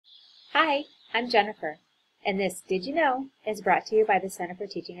Hi, I'm Jennifer, and this Did You Know is brought to you by the Center for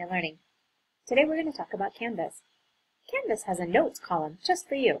Teaching and Learning. Today we're going to talk about Canvas. Canvas has a notes column just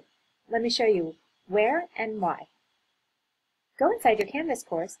for you. Let me show you where and why. Go inside your Canvas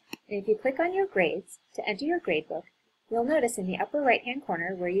course, and if you click on your grades to enter your gradebook, you'll notice in the upper right-hand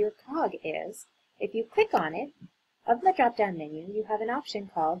corner where your cog is, if you click on it, of the drop-down menu, you have an option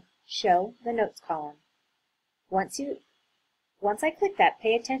called Show the Notes column. Once I click that,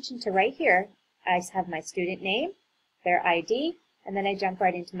 pay attention to right here. I have my student name, their ID, and then I jump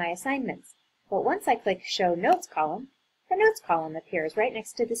right into my assignments. But once I click Show Notes column, the Notes column appears right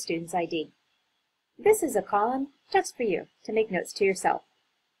next to the student's ID. This is a column just for you to make notes to yourself.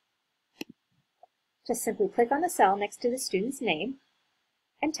 Just simply click on the cell next to the student's name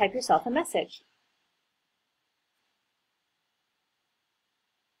and type yourself a message.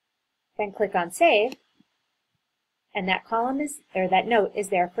 Then click on Save, and that note is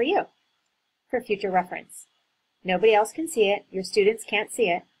there for you for future reference. Nobody else can see it, your students can't see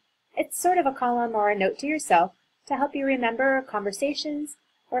it. It's sort of a column or a note to yourself to help you remember conversations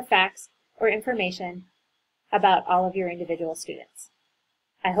or facts or information about all of your individual students.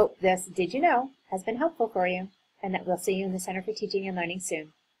 I hope this Did You Know has been helpful for you, and that we'll see you in the Center for Teaching and Learning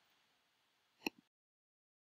soon.